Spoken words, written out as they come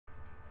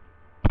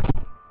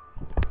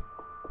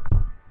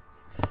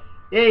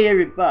Hey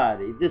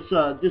everybody, this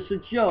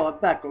is Joe. I'm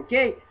back,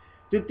 okay?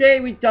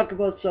 Today we talk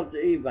about something.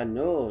 Even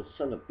no,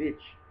 son of a bitch.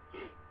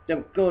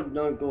 Them code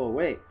don't go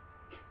away.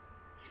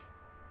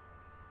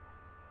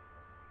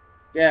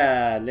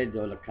 Yeah, let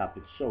all the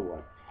copies. So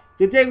what?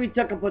 Today we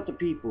talk about the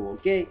people,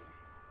 okay?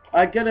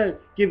 I gotta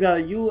give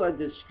you a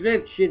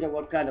description of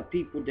what kind of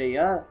people they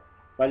are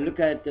by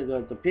looking at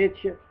the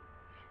picture.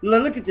 Now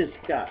look at this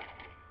guy.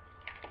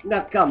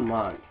 Now come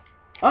on.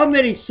 How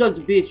many sons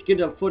of bitch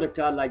can afford a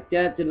car like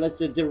that unless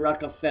it's the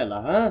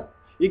Rockefeller, huh?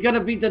 You gotta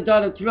beat the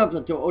Donald Trump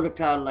to own a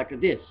car like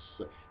this.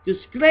 This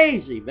is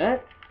crazy, man.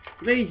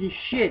 Crazy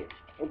shit,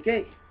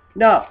 okay?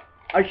 Now,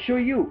 I show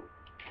you.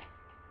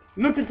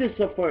 Look at this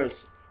first.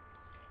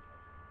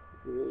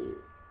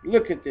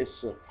 Look at this.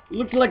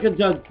 Look like the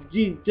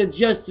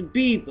Justin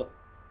Bieber.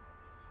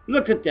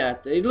 Look at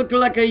that. He look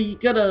like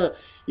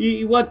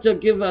you want to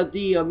give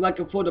the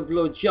microphone a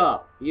blow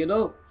job, you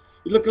know?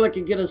 You look like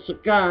you get a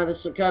cigar to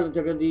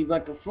the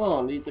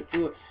microphone. He's a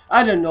cool,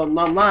 I don't know,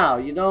 mama,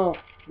 you know?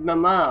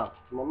 Mama.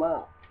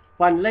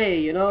 Panlay,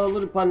 you know, a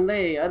little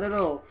panlay, I don't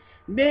know.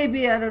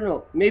 Maybe, I don't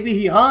know. Maybe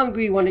he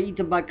hungry, want to eat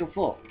the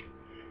microphone.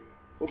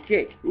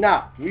 Okay,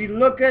 now, we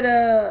look at,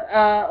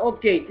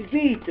 okay, the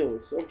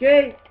Beatles,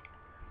 okay?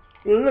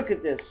 Look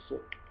at this.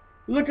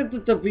 Look at the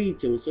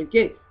Beatles,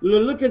 okay?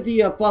 Look at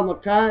the Paul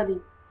McCartney.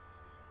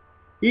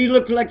 He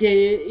looked like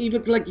he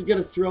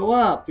gonna throw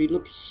up. He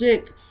looked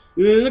sick.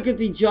 Look at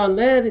the John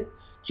Lennon.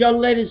 John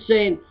Lennon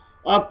saying,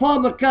 Paul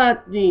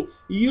McCartney,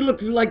 you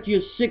look like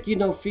you're sick. You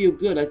don't feel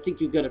good. I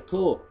think you got a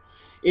cold.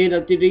 And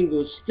the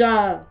Ringo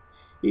Starr,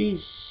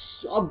 he's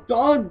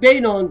on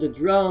Bane on the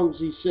drums.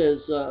 He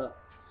says,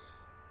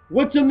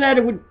 what's the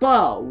matter with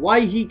Paul?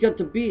 Why he got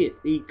the beat?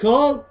 He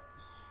cold?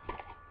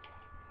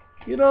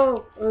 You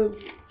know,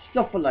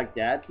 stuff like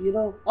that, you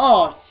know.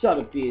 Oh, son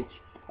of a bitch.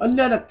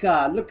 Another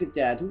car. Look at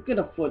that. Who can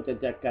afford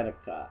that kind of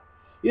car?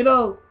 You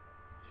know,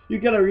 you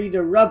gotta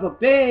either rob a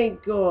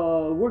bank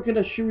or work in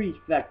a cherise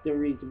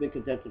factory to make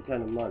that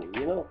kind of money,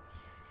 you know.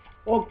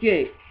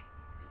 Okay.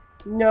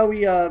 Now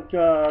we have,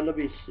 let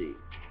me see.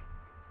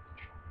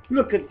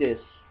 Look at this.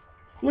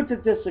 Look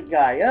at this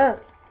guy, huh?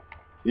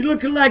 You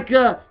look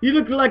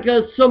like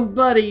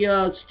somebody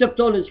stepped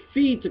on his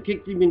feet and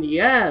kicked him in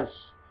the ass.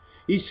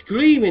 He's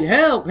screaming,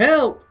 help,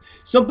 help!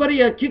 Somebody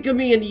kicking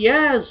me in the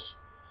ass.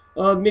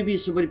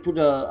 Maybe somebody put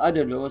I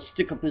don't know, a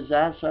stick up his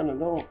ass, I don't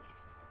know.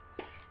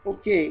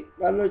 Okay,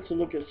 now let's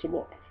look at some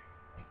more.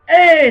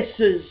 Hey,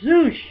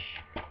 Suzush!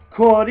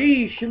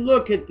 Korish,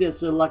 look at this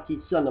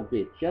lucky son of a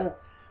bitch, huh?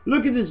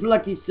 Look at this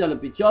lucky son of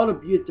a bitch, all the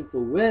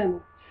beautiful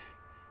women.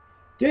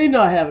 They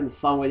not having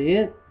fun with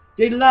him.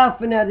 They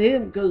laughing at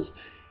him because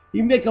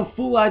he make a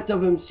fool out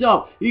of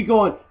himself. He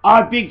going,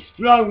 I'm a big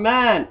strong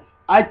man.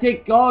 I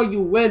take all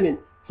you women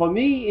for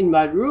me in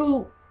my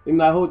room, in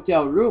my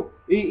hotel room.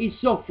 He's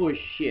so full of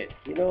shit,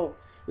 you know.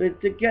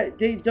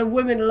 The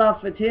women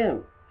laugh at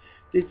him.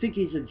 They think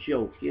he's a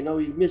joke, you know.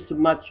 He's Mr.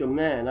 Macho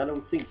Man. I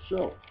don't think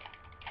so.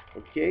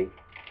 Okay?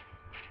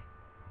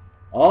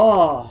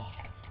 Oh.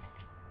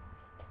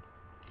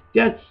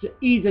 That's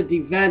either the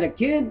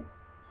Vatican,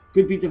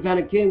 could be the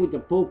Vatican with the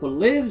Pope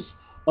lives,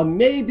 or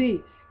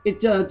maybe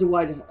it's the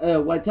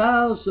White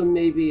House, or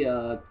maybe,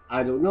 I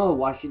don't know,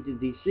 Washington,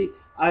 D.C.,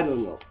 I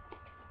don't know.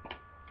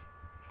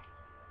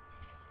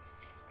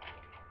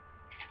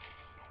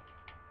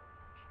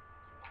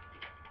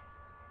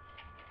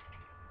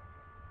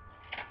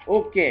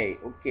 Okay.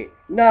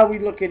 Now we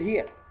look at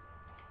here.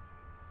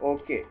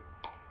 Okay.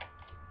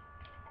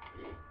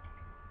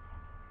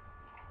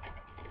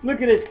 Look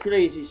at this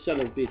crazy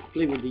son of a bitch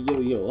play with the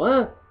yo-yo,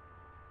 huh?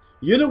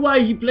 You know why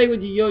he play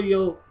with the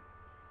yo-yo?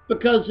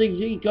 Because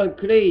he gone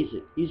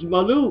crazy. He's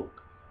malouk.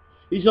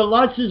 He's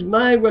lost his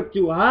mind, worked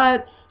too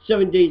hard,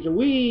 7 days a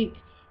week.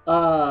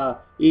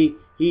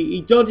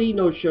 He don't eat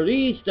no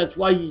chorizo. That's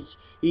why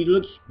he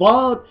looks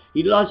bald.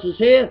 He lost his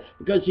hair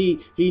because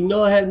he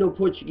no have no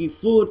Portuguese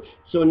food.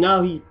 So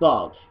now he's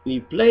bald. And he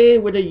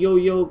playing with a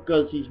yo-yo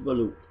because he's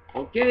malouk.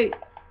 Okay.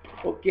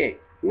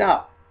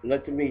 Now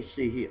let me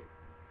see here.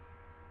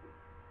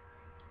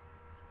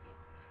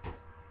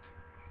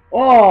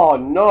 Oh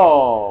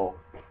no,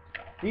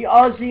 the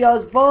Ozzy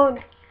Osbourne.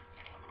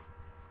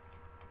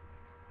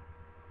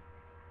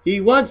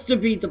 He wants to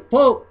be the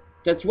Pope.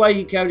 That's why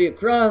he carry a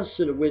cross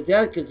and with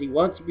that, because he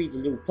wants to be the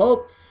new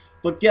Pope.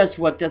 But guess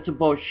what? That's a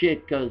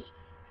bullshit, because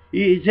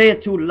his hair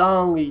too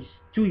long. He's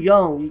too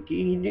young.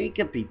 He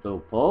can be the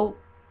Pope.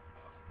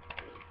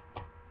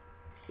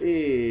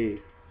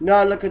 Hey.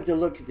 Now look at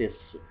this.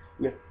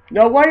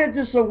 Now why is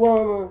this a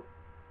woman?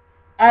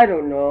 I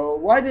don't know.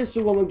 Why does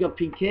a woman got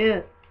pink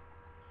hair?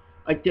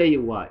 I tell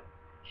you why.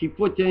 She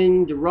put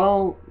in the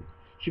wrong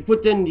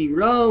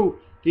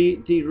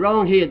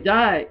hair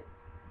dye.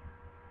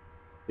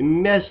 It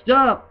messed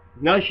up.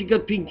 Now she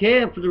got pink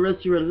hair for the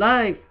rest of her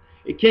life.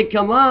 It can't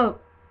come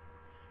out.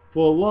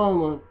 Poor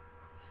woman.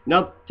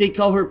 Now they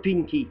call her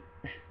Pinky.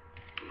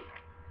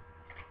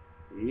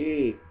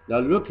 Hey, now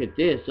look at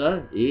this,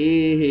 huh?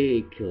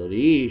 Hey,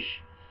 Korish.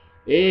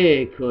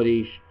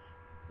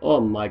 Oh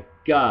my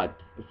God.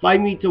 If I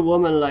meet a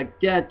woman like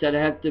that, I'd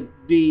have to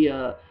be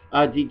the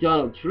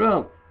Donald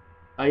Trump.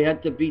 I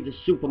had to be the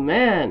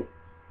Superman.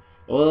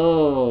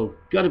 Oh,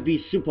 gotta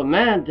be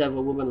Superman to have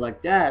a woman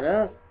like that,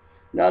 huh?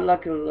 Now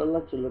let's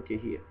look at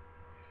here.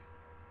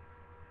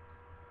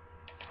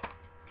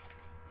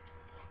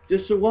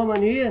 This a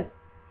woman here.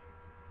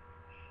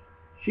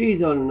 She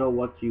don't know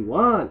what she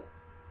wants.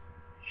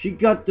 She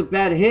got the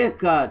bad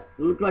haircut.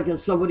 It looked like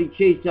somebody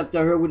chased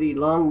after her with a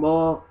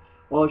lawnmower,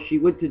 or she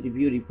went to the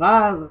beauty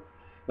parlor.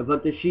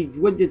 But she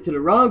went to the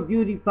wrong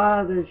beauty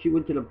parlor. She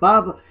went to the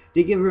barber.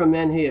 They give her a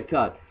man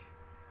haircut.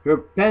 Her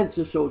pants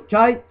are so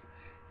tight.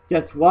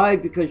 That's why,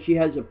 because she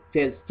has her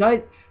pants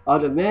tight.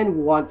 Other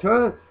men want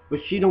her, but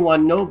she don't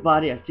want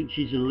nobody. I think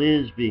she's a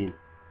lesbian.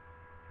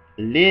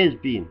 A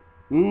lesbian.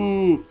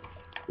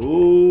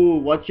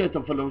 Ooh, watch out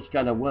for those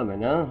kind of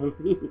women, huh?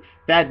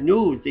 Bad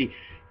news.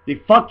 They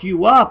fuck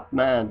you up,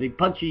 man. They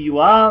punch you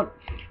out.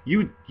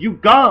 You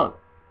gone.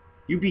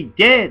 You be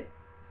dead.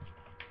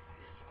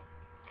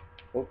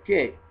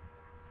 Okay.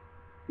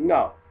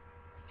 Now,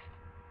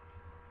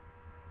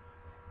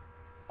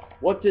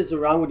 what is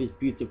wrong with this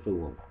beautiful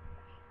woman?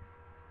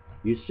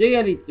 You see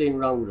anything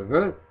wrong with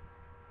her?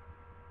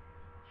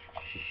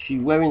 She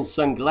wearing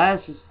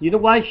sunglasses. You know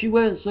why she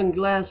wears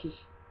sunglasses?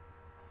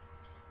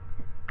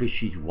 Because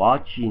she's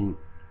watching.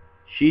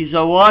 She's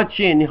a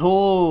watching.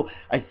 Oh,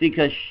 I think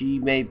she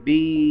may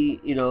be,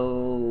 you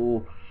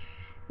know,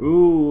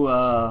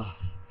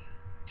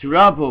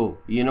 trouble,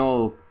 you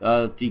know,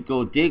 the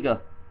gold digger.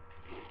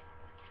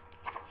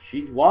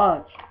 She's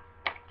watch.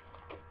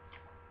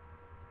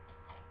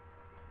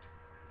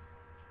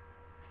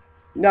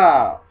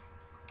 Now,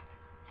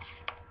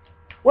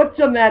 what's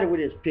the matter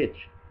with this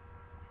picture?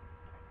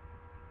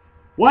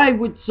 Why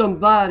would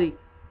somebody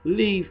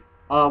leave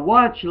a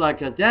watch like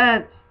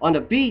that on the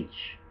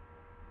beach?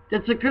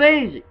 That's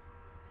crazy.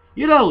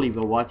 You don't leave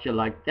a watch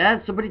like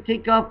that. Somebody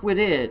take off with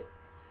it.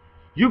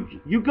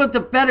 You go to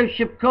better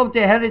ship, come to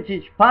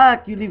Heritage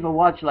Park, you leave a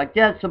watch like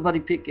that, somebody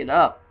pick it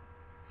up.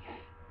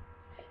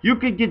 You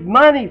could get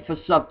money for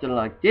something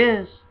like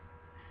this.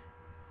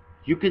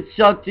 You could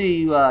sell to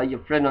your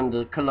friend on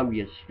the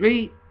Columbia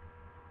Street.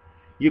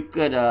 You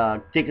could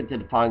take it to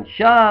the pawn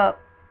shop.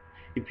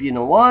 If you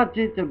don't want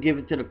it, they'll give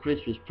it to the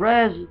Christmas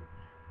present.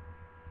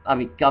 I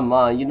mean, come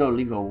on, you don't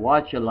leave a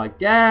watch like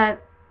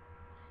that.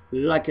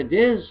 Like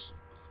this.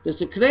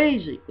 That's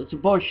crazy. That's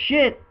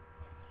bullshit.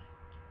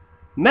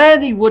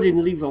 Manny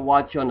wouldn't leave a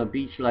watch on the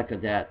beach like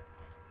that.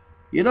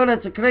 You know,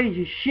 that's a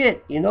crazy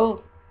shit, you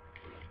know?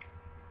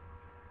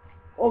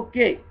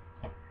 Okay.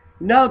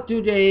 Now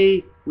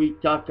today, we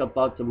talk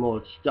about the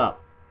more stuff.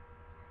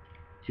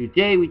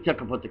 Today, we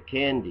talk about the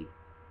candy.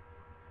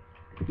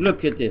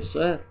 Look at this,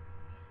 huh?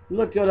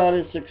 Look at all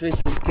this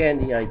Christmas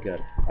candy I got.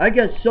 I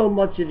got so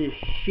much of this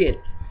shit.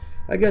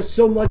 I got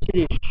so much of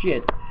this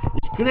shit.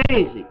 It's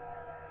crazy.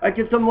 I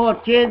get some more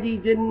candy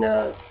than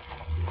the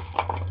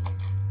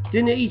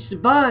Easter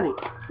Bunny.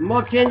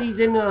 More candy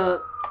than a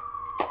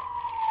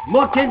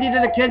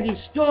candy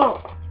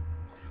store.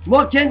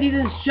 More candy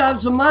than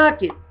Sharp's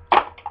Market.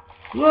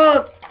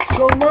 Look,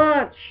 so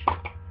much.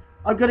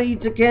 I'm gonna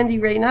eat the candy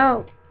right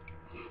now.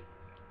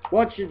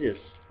 Watch this.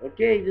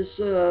 Okay, this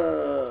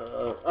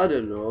I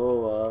don't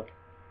know,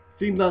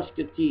 Three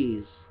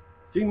Musketeers.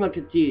 Three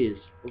Musketeers,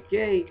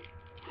 okay?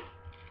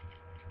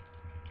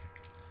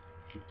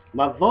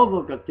 My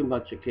Volvo got too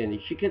much of candy.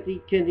 She can't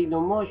eat candy no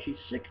more. She's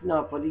sick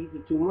now for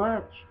eating too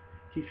much.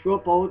 She threw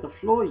up all over the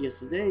floor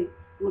yesterday.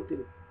 Look at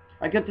it.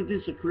 I got to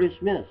this at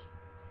Christmas.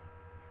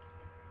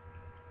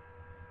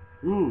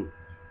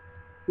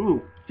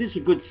 This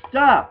is good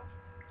stuff.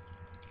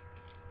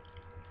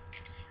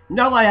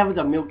 Now I have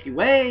the Milky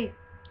Way.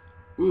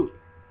 If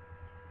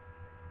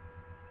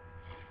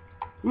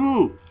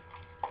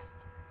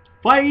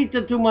I eat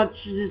too much,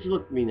 just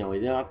look at me now.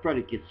 I'll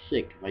probably get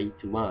sick if I eat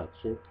too much.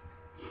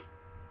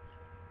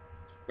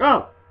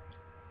 Oh,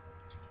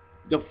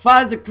 the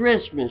Father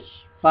Christmas.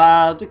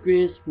 Father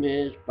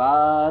Christmas,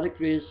 Father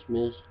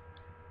Christmas.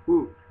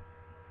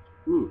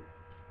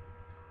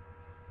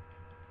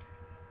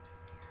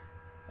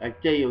 I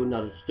tell you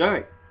another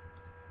story.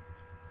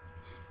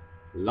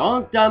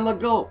 Long time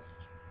ago.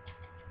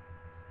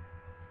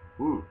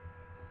 A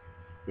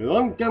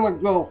long time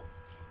ago,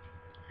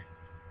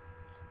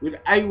 when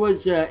I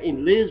was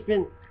in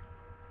Lisbon,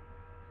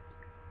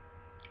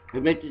 I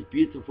met this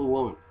beautiful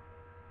woman.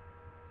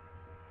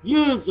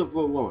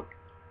 Beautiful woman.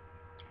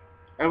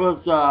 I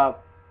was,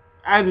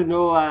 I don't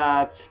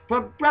know,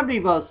 probably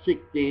about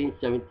 16,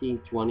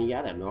 17, 20,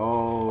 I don't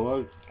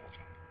know.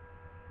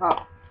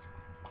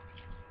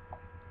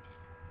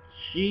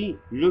 She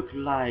looked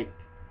like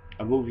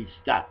a movie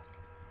star.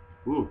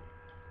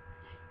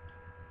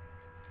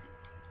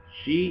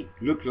 She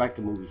looked like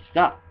a movie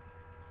star.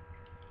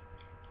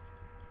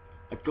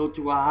 I go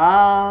to her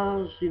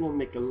house, you know,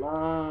 make a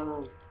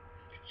love.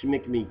 She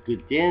make me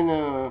good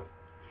dinner.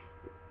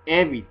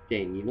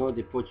 Everything, you know,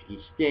 the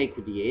Portuguese steak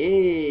with the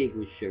egg,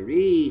 with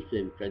chorizo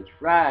and French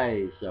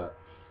fries,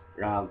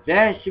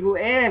 vegetable,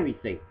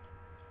 everything.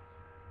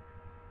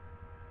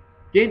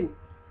 Then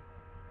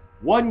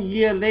 1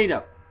 year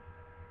later,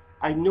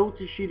 I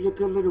noticed she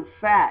looked a little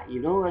fat,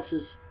 you know. I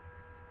says,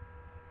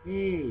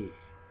 hey,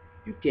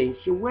 you gained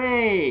some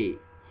weight.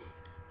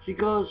 She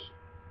goes,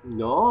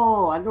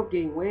 no, I don't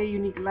gain weight, you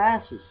need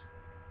glasses.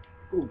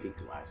 Go get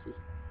glasses.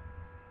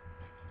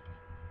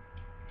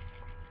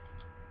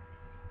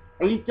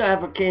 I used to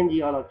have a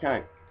candy all the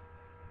time.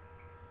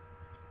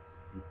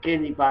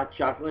 Candy bar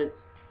chocolate.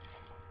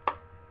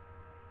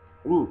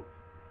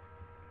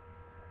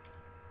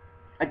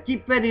 I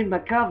keep that in my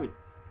cupboard.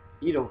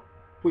 You know,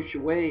 push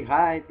away,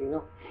 hide, you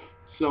know.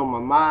 So my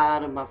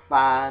mother, my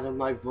father,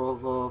 my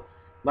Volvo,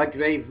 my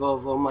great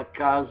Volvo, my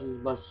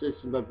cousins, my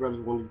sisters, my brothers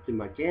wanted to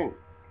my candy.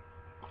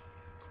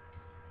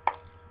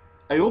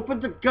 I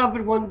opened the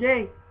cupboard one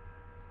day.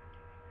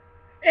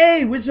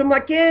 Hey, where's my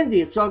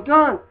candy? It's all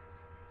gone.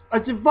 I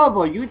said,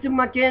 Volvo, you eating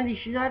my candy?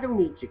 She said, I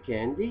don't eat your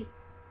candy.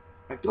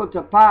 I go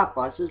to Papa.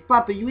 I says,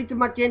 Papa, you eating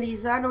my candy? He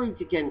said, I don't eat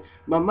your candy.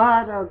 My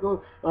mother, I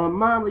go,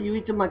 Mama, you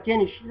eating my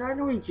candy? She said, I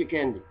don't eat your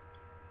candy.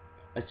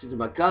 I said to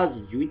my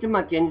cousins, you eating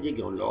my candy? They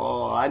go,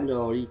 no, I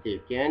don't eat their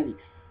candy.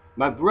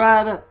 My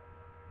brother,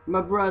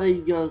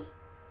 he goes,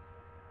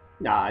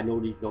 nah, I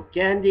don't eat no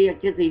candy. I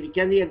can't eat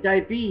candy. I have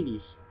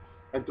diabetes.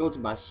 I go to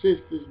my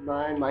sisters,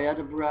 my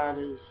other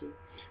brothers,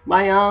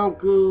 my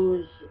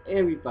uncles,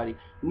 everybody.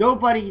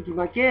 Nobody eats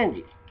my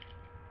candy.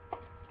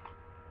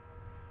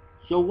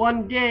 So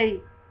one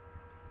day,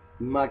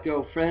 my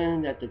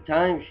girlfriend at the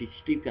time, she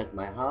sleep at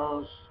my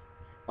house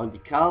on the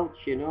couch,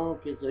 you know,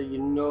 because,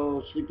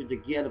 sleeping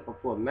together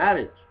before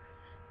marriage.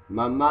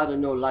 My mother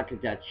don't like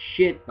that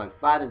shit. My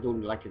father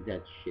don't like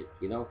that shit,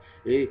 you know.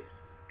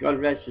 God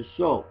rest his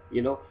soul,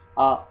 you know.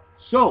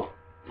 So,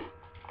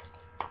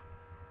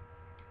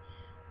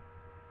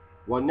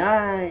 one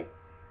night,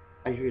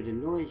 I heard a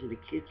noise in the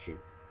kitchen.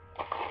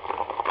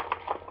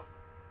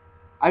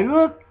 I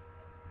look,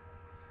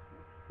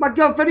 my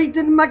girlfriend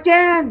eating my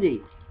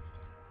candy.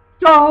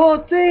 The whole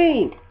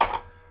thing.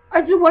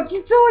 I said, what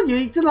you doing? You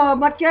eating all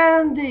my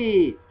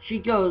candy. She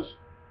goes,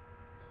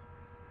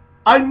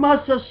 I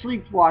must have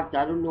sleepwalked.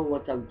 I don't know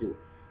what I'm doing.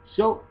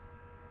 So,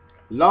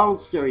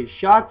 long story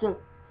short,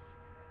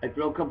 I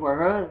broke up with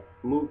her,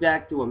 moved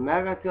back to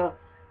America,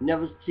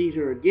 never see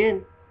her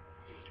again,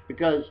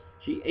 because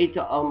she ate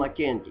all my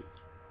candy.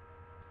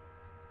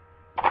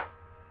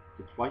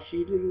 That's why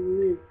she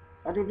didn't,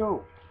 I don't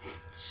know.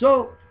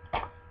 So,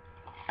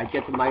 I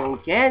get my own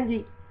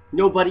candy.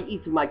 Nobody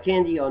eats my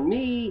candy on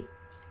me.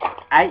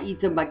 I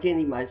eat my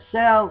candy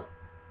myself,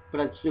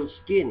 but I'm still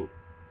skinny.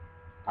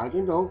 I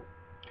don't know.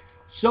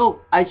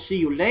 So, I see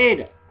you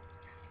later.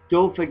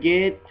 Don't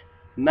forget,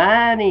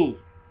 Manny.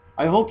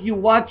 I hope you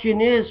watching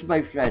this,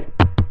 my friend.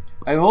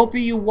 I hope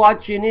you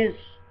watching this.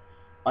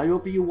 I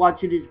hope you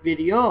watching this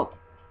video.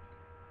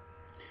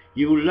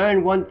 You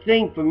learn one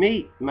thing from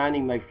me,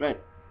 Manny, my friend.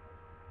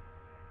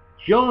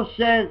 Joe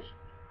says,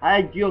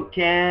 hide your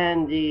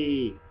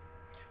candy.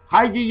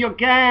 Hide your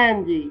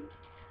candy.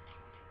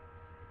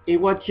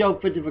 And watch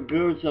out for if the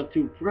girls are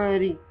too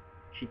pretty,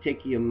 she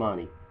take your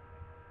money.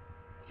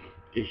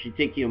 If she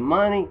take your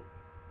money,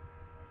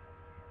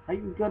 how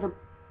you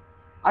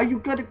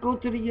gonna go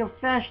to the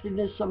fashion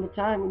this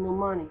summertime with no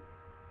money?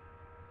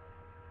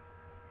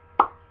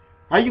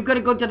 How you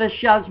gonna go to the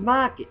Shaw's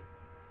market?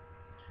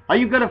 How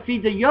you gonna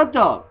feed your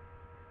dog?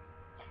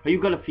 How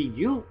you gonna feed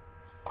you?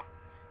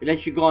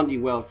 Unless you go on the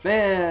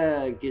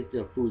welfare, get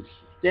the food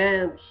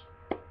stamps,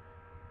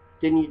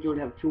 then you don't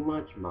have too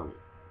much money.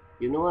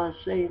 You know what I'm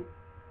saying?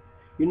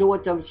 You know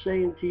what I'm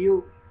saying to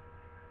you?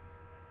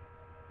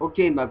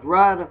 Okay, my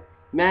brother,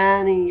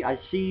 Manny, I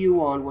see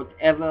you on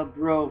whatever,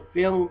 bro,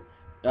 film.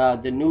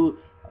 The new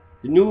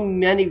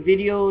Manny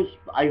videos,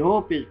 I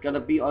hope is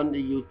gonna be on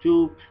the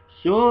YouTube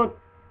soon.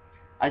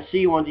 I see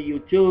you on the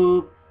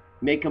YouTube,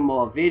 making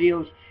more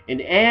videos,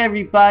 and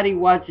everybody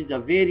watches the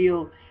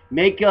video,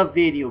 make a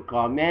video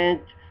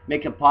comment,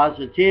 make a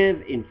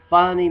positive and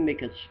funny,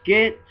 make a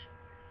skit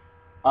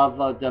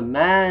of the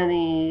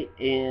Manny,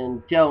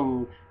 and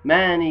tell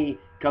Manny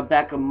come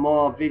back with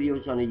more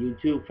videos on the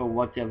YouTube for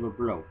whatever,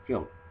 bro,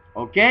 film.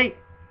 Okay?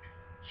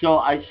 So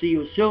I see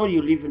you soon.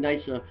 You leave a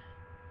nice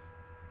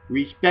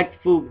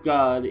respectful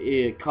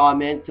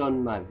comment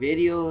on my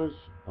videos,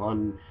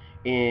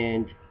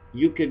 and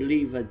you could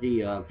leave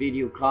the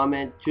video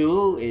comment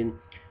too, and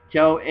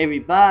tell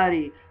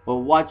everybody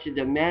or watching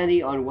the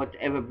Manny on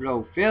whatever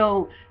bro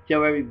film.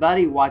 Tell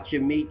everybody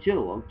watching me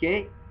too.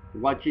 Okay,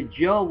 watching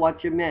Joe,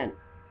 watching Man.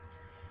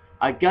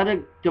 I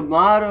gotta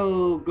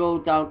tomorrow go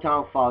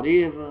downtown Fall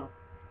River,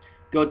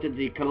 go to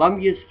the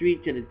Columbia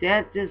Street to the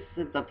dentist,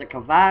 Dr.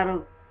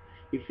 Cavaro.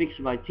 He fixed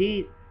my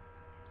teeth.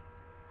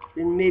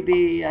 Then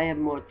maybe I have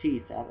more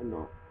teeth. I don't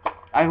know.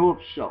 I hope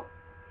so.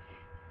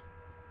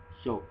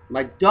 So,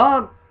 my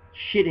dog,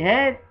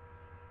 Shithead,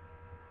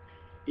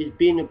 is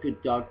being a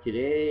good dog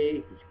today.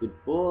 He's a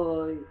good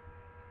boy.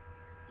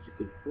 He's a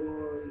good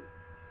boy.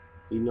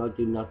 He not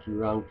do nothing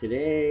wrong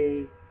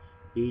today.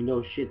 He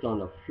no shit on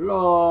the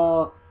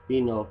floor.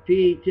 He no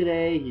pee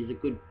today. He's a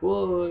good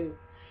boy.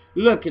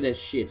 Look at that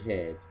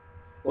shithead.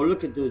 Oh,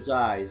 look at those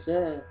eyes,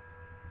 huh?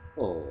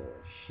 Oh,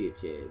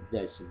 shithead,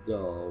 that's a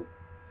dog.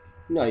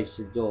 Nice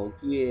dog.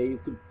 Yeah, you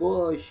good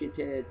boy,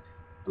 shithead.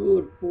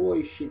 Good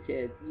boy,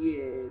 shithead.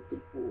 Yeah,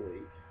 good boy.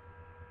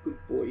 Good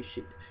boy,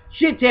 shit.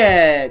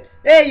 Shithead!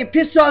 Hey, you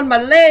piss on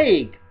my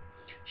leg!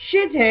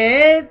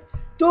 Shithead!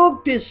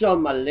 Don't piss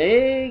on my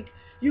leg!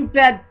 You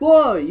bad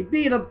boy! You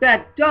being a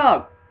bad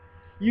dog!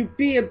 You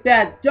be a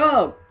bad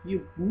dog!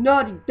 You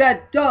naughty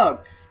bad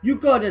dog! You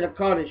go to the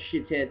corner,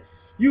 shithead!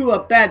 You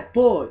a bad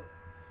boy!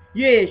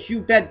 Yes,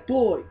 you bad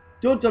boy!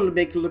 Don't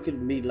make look at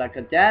me like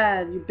a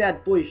dad! You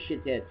bad boy,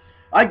 shithead!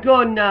 I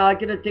go now. I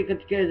gotta take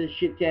care of the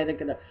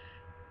shithead.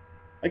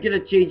 I gotta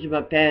change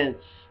my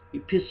pants.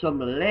 You piss on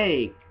my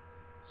leg.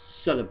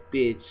 Son of a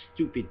bitch,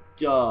 stupid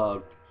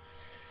dog.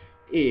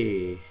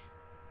 Eh.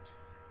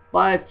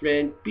 Bye,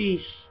 friend.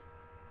 Peace.